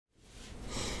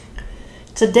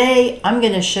Today, I'm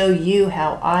going to show you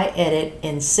how I edit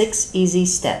in 6 easy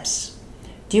steps.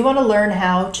 Do you want to learn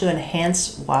how to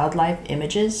enhance wildlife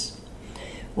images?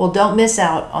 Well, don't miss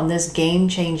out on this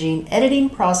game-changing editing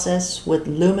process with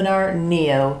Luminar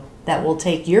Neo that will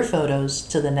take your photos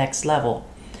to the next level.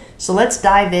 So let's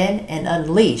dive in and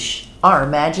unleash our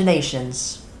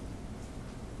imaginations.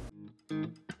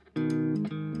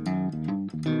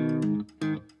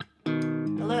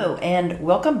 Hello and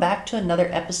welcome back to another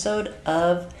episode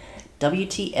of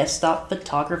Fstop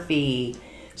Photography.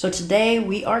 So today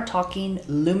we are talking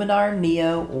Luminar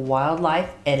Neo wildlife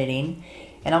editing,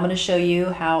 and I'm going to show you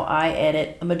how I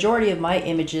edit a majority of my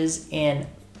images in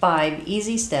 5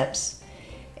 easy steps.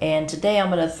 And today I'm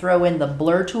going to throw in the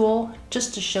blur tool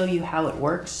just to show you how it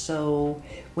works, so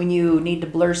when you need to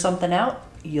blur something out,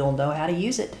 you'll know how to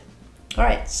use it.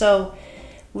 Alright, so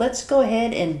let's go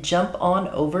ahead and jump on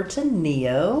over to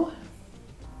Neo.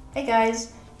 Hey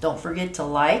guys, don't forget to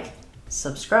like,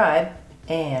 subscribe,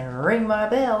 and ring my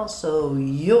bell so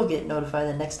you'll get notified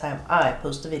the next time I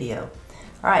post a video.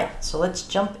 Alright, so let's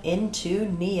jump into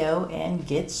Neo and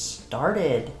get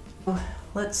started.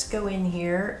 Let's go in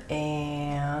here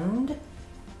and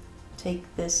take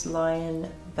this lion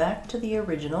back to the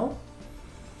original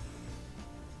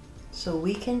so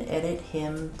we can edit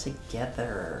him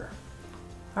together.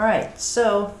 Alright,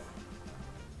 so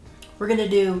we're going to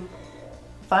do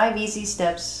 5 easy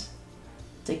steps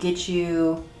to get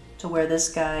you to where this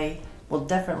guy will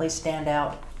definitely stand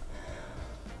out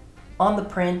on the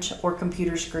print or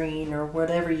computer screen or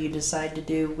whatever you decide to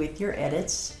do with your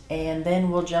edits. And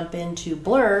then we'll jump into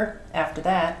blur after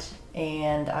that,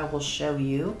 and I will show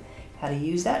you how to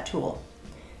use that tool.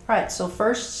 Alright, so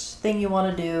first thing you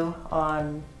want to do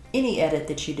on any edit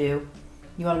that you do,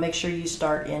 you want to make sure you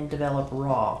start in Develop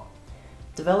Raw.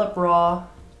 Develop Raw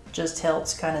just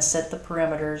helps kind of set the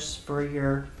parameters for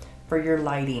your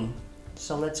lighting.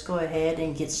 So let's go ahead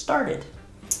and get started.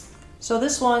 So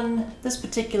this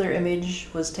particular image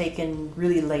was taken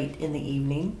really late in the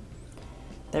evening.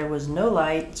 There was no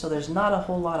light, so there's not a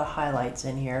whole lot of highlights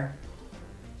in here,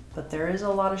 but there is a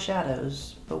lot of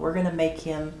shadows. But we're going to make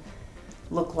him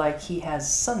look like he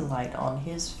has sunlight on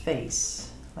his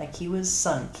face, like he was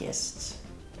sun-kissed.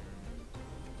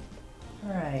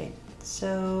 Alright,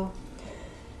 so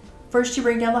first you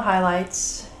bring down the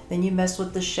highlights, then you mess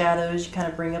with the shadows, you kind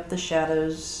of bring up the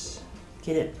shadows,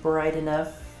 get it bright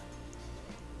enough.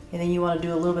 And then you want to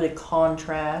do a little bit of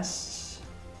contrast.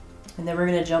 And then we're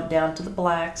going to jump down to the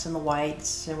blacks and the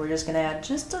whites, and we're just going to add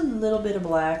just a little bit of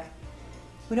black.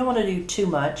 We don't want to do too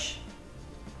much.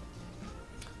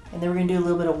 And then we're going to do a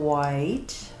little bit of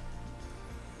white.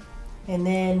 And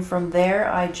then from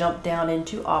there I jump down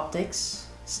into optics,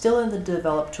 still in the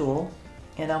develop tool,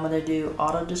 and I'm going to do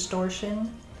auto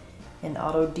distortion and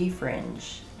auto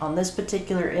defringe. On this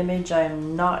particular image I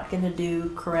am not going to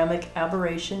do ceramic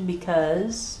aberration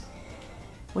because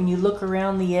when you look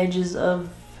around the edges of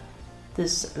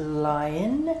this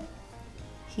lion,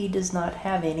 he does not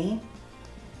have any,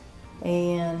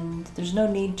 and there's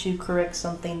no need to correct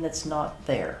something that's not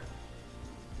there.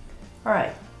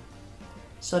 Alright,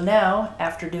 so now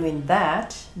after doing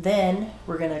that, then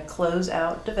we're going to close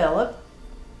out develop,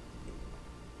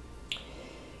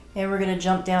 and we're going to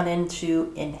jump down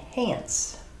into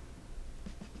enhance.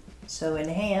 So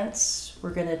enhance,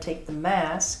 we're going to take the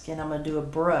mask and I'm going to do a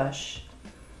brush.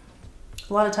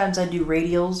 A lot of times I do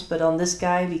radials, but on this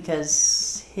guy,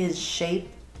 because his shape,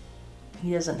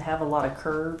 he doesn't have a lot of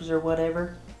curves or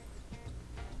whatever,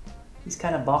 he's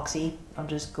kind of boxy, I'm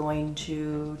just going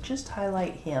to just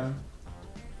highlight him.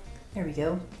 There we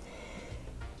go.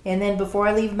 And then before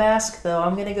I leave mask though,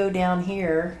 I'm going to go down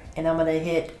here and I'm going to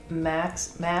hit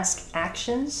mask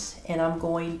actions, and I'm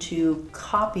going to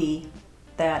copy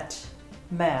that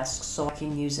mask so I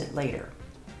can use it later.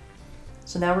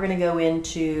 So now we're going to go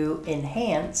into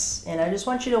enhance, and I just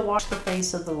want you to watch the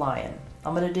face of the lion.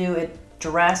 I'm going to do it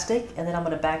drastic, and then I'm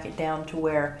going to back it down to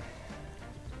where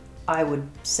I would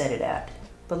set it at.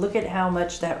 But look at how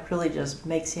much that really just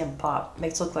makes him pop.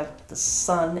 Makes it look like the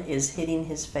sun is hitting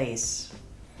his face.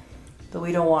 But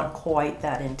we don't want quite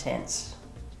that intense.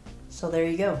 So there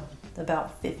you go,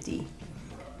 about 50,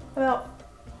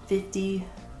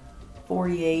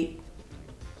 48.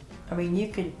 I mean, you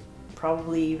could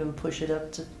probably even push it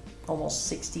up to almost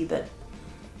 60, but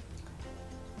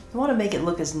you want to make it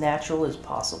look as natural as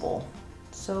possible.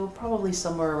 So probably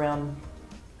somewhere around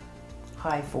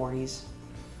high 40s.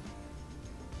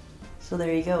 So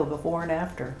there you go, before and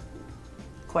after.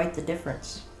 Quite the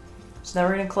difference. So now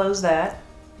we're going to close that,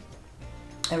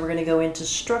 and we're going to go into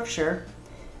structure.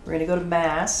 We're going to go to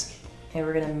mask, and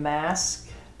we're going to mask.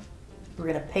 We're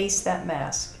going to paste that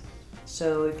mask.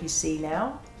 So if you see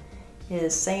now,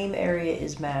 his same area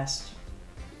is masked.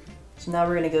 So now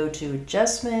we're going to go to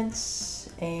adjustments,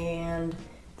 and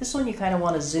this one you kind of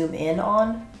want to zoom in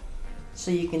on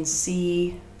so you can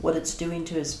see what it's doing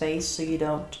to his face, so you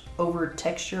don't over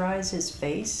texturize his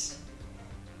face,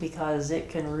 because it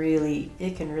can really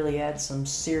add some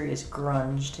serious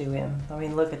grunge to him. I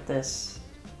mean, look at this,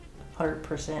 100%,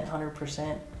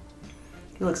 100%.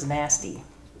 He looks nasty,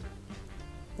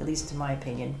 at least in my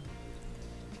opinion.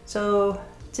 So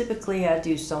typically I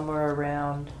do somewhere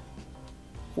around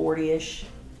 40-ish,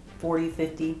 40,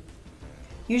 50.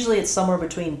 Usually it's somewhere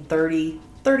between 30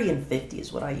 and 50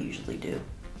 is what I usually do.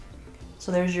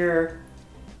 So there's your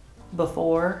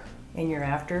before and your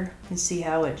after. You can see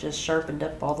how it just sharpened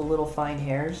up all the little fine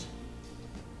hairs.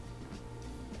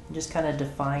 Just kind of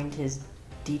defined his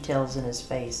details in his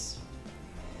face.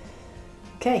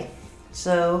 Okay,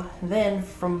 so then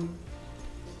from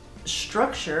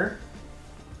structure,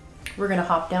 we're going to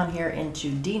hop down here into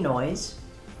Denoise,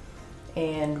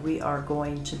 and we are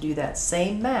going to do that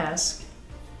same mask,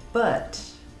 but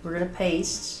we're going to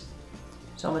paste.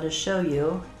 So I'm going to show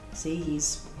you. See,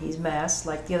 he's masked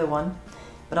like the other one,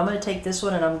 but I'm going to take this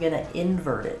one and I'm going to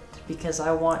invert it because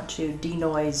I want to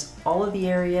denoise all of the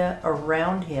area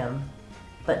around him,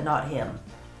 but not him.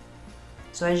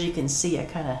 So as you can see, I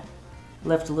kind of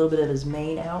left a little bit of his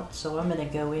mane out. So I'm going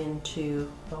to go into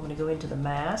the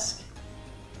mask,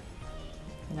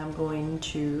 and I'm going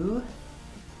to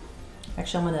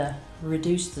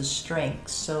reduce the strength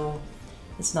so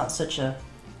it's not such a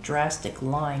drastic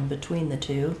line between the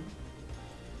two.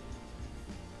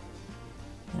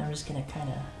 And I'm just going to kind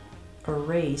of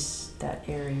erase that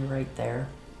area right there.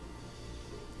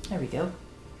 There we go.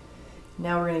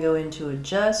 Now we're going to go into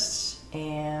adjust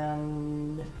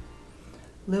and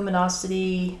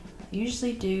luminosity. I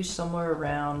usually do somewhere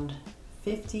around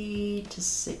 50 to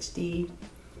 60.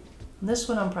 And this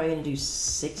one I'm probably going to do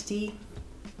 60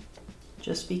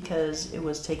 just because it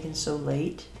was taken so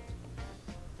late.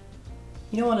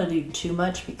 You don't want to do too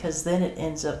much because then it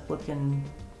ends up looking,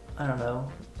 I don't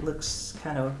know, looks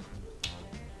kind of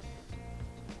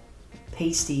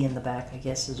pasty in the back, I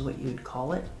guess is what you would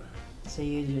call it. So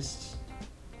you just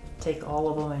take all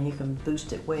of them and you can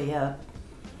boost it way up,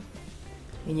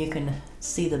 and you can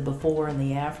see the before and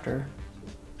the after.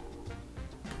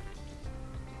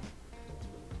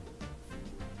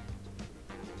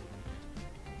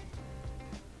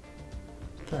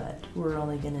 But we're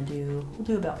only going to we'll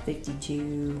do about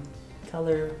 52,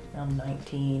 color around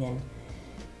 19, and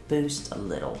boost a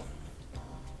little.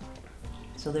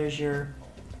 So there's your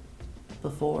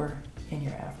before and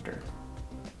your after.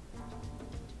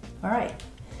 All right,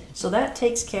 so that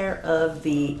takes care of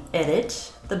the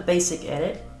edit, the basic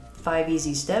edit, 5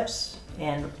 easy steps,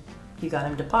 and you got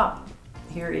him to pop.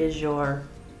 Here is your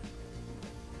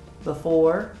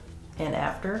before and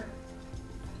after.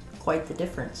 Quite the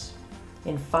difference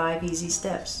in 5 easy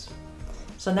steps.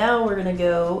 So now we're going to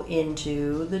go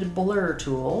into the blur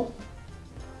tool,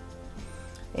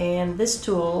 and this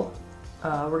tool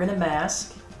we're going to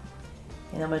mask,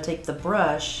 and I'm going to take the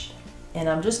brush and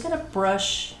I'm just going to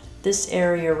brush this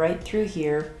area right through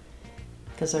here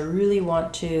because I really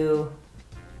want to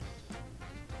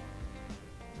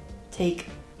take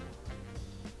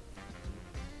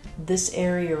this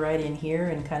area right in here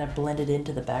and kind of blend it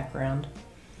into the background.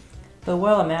 But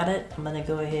while I'm at it, I'm going to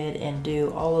go ahead and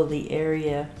do all of the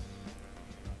area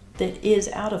that is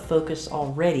out of focus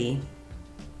already,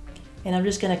 and I'm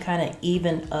just going to kind of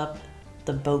even up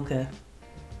the bokeh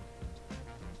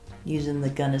using the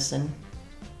Gunnison.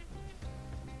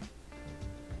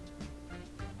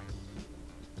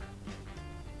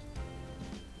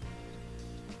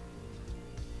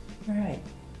 Alright,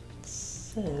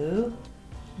 so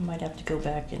I might have to go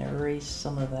back and erase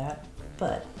some of that,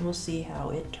 but we'll see how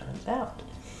it turns out.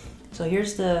 So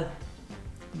here's the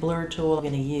blur tool I'm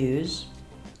going to use,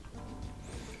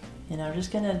 and I'm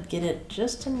just going to get it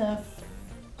just enough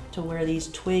to where these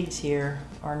twigs here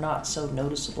are not so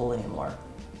noticeable anymore.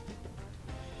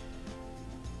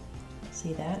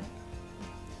 See that?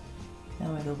 Now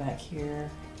I'm going to go back here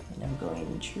and I'm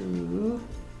going to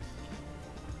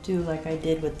do like I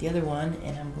did with the other one,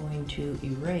 and I'm going to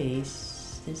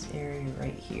erase this area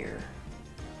right here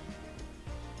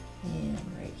and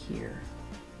right here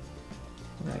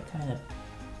where I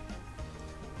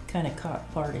kind of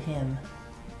caught part of him.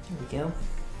 There we go.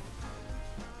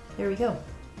 There we go.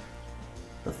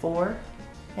 Before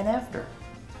and after.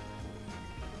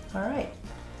 All right,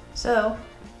 so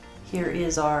here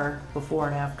is our before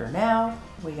and after. Now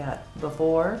we got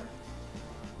before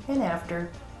and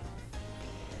after.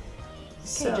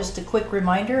 So just a quick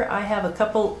reminder, I have a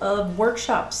couple of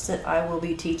workshops that I will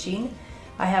be teaching.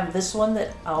 I have this one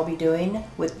that I'll be doing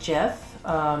with Jeff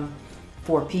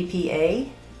for PPA.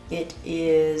 It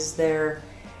is their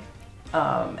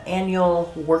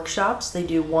annual workshops. They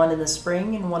do one in the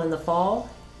spring and one in the fall,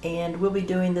 and we'll be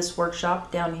doing this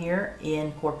workshop down here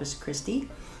in Corpus Christi.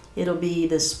 It'll be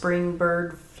the spring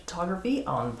bird photography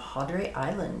on Padre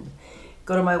Island.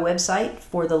 Go to my website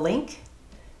for the link.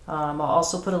 I'll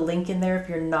also put a link in there if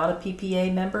you're not a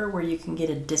PPA member where you can get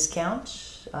a discount.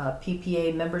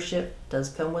 PPA membership does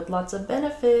come with lots of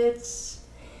benefits.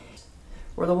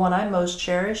 Or the one I most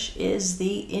cherish is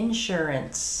the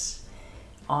insurance.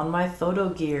 On my photo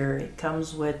gear, it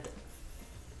comes with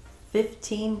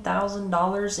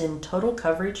 $15,000 in total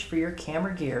coverage for your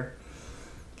camera gear.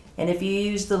 And if you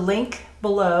use the link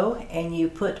below and you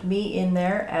put me in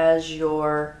there as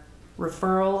your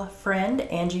referral friend,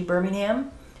 Angie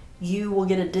Birmingham, you will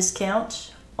get a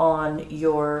discount on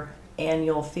your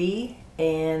annual fee,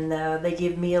 and they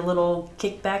give me a little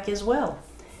kickback as well.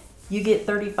 You get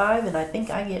 35 and I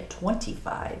think I get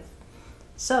 25.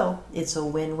 So it's a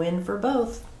win-win for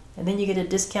both. And then you get a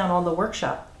discount on the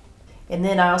workshop. And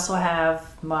then I also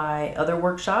have my other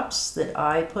workshops that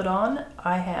I put on.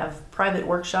 I have private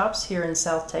workshops here in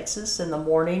South Texas in the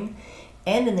morning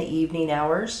and in the evening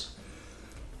hours.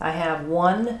 I have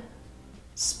one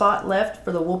spot left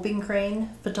for the whooping crane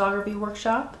photography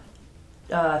workshop,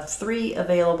 3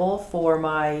 available for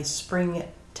my spring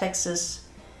Texas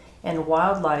and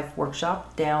wildlife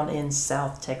workshop down in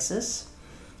South Texas,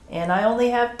 and I only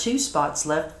have 2 spots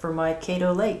left for my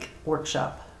Cato Lake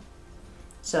workshop.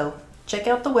 So check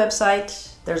out the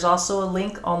website. There's also a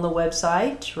link on the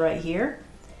website right here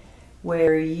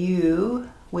where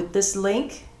you, with this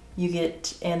link, you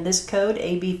get, and this code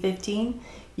AB15,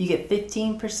 you get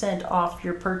 15% off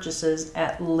your purchases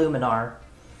at Luminar.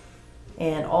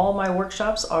 And all my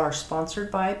workshops are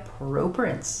sponsored by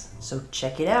ProPrints, so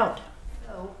check it out.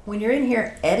 So when you're in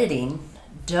here editing,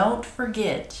 don't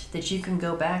forget that you can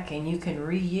go back and you can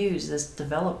reuse this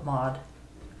develop mod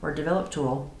or develop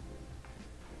tool.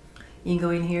 You can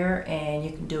go in here and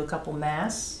you can do a couple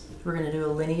masks. We're going to do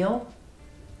a lineal.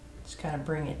 Just kind of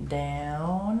bring it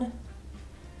down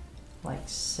like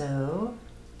so.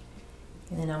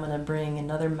 And then I'm going to bring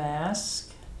another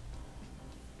mask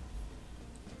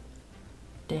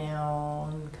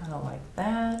down kind of like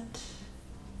that.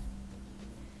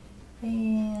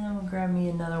 And I'm going to grab me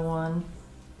another one.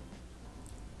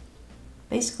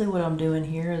 Basically what I'm doing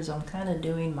here is I'm kind of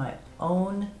doing my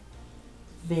own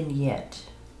vignette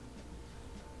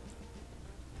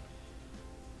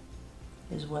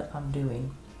is what I'm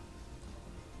doing.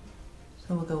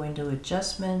 So we'll go into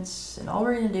adjustments, and all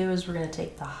we're going to do is we're going to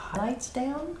take the highlights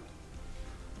down,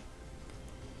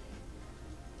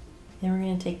 and we're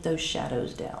going to take those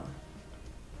shadows down.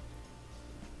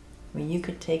 I mean, you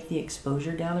could take the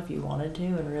exposure down if you wanted to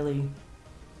and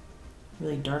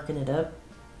really darken it up,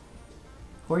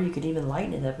 or you could even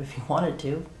lighten it up if you wanted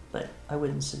to, but I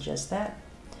wouldn't suggest that.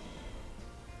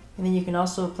 And then you can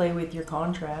also play with your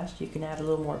contrast. You can add a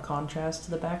little more contrast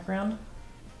to the background.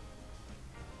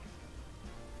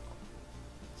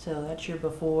 So that's your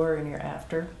before and your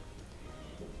after.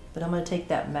 But I'm going to take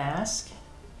that mask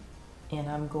and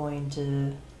I'm going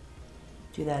to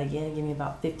do that again and give me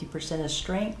about 50% of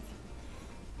strength.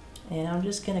 And I'm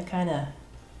just going to kind of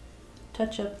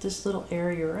touch up this little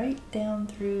area right down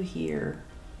through here.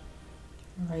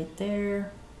 Right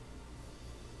there.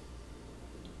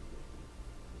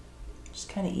 Just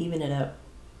kind of even it up.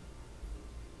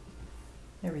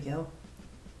 There we go.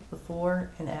 Before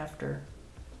and after.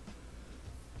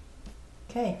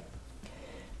 Okay,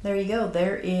 there you go.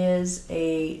 There is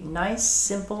a nice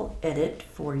simple edit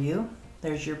for you.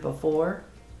 There's your before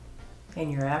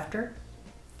and your after.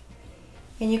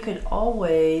 And you could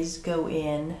always go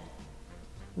in.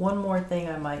 One more thing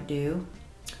I might do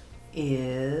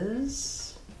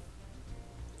is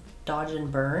dodge and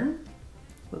burn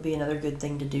would be another good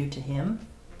thing to do to him.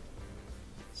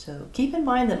 So keep in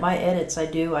mind that my edits I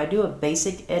do a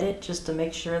basic edit just to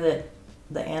make sure that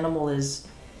the animal is,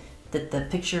 that the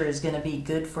picture is going to be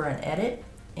good for an edit.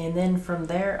 And then from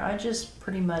there, I just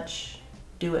pretty much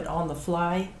do it on the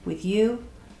fly with you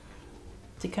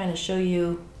to kind of show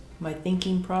you my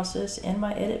thinking process and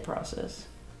my edit process.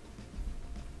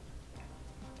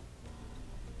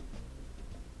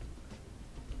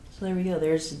 So there we go.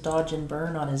 There's dodge and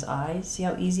burn on his eyes. See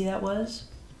how easy that was?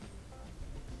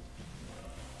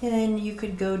 And then you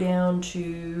could go down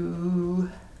to,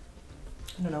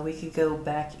 I don't know, we could go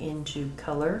back into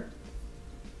color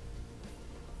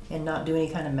and not do any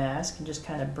kind of mask and just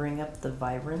kind of bring up the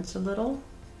vibrance a little.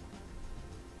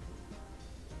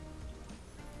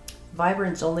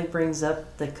 Vibrance only brings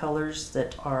up the colors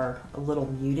that are a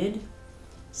little muted.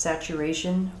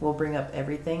 Saturation will bring up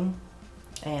everything.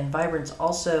 And Vibrance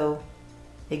also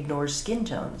ignores skin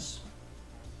tones.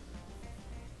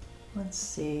 Let's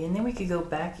see, and then we could go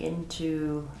back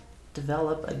into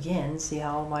develop again, see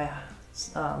how my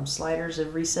sliders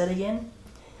have reset again.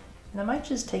 And I might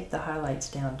just take the highlights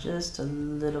down just a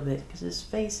little bit because his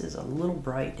face is a little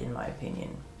bright in my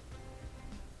opinion.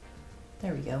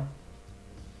 There we go.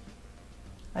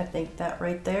 I think that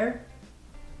right there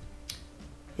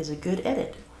is a good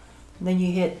edit. And then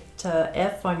you hit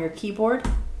F on your keyboard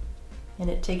and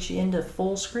it takes you into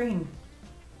full screen.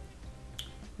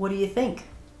 What do you think?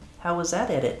 How was that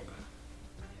edit?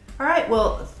 Alright,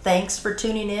 well, thanks for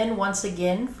tuning in once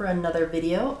again for another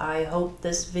video. I hope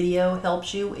this video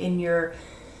helps you in your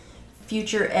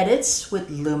future edits with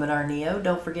Luminar Neo.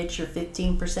 Don't forget your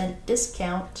 15%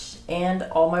 discount and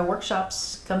all my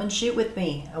workshops. Come and shoot with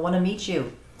me. I want to meet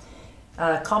you.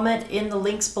 Comment in the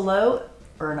links below,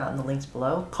 or not in the links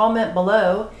below. Comment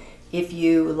below if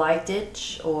you liked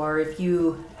it or if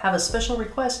you have a special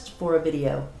request for a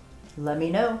video. Let me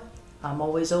know. I'm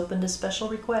always open to special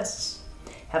requests.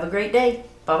 Have a great day.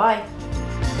 Bye-bye.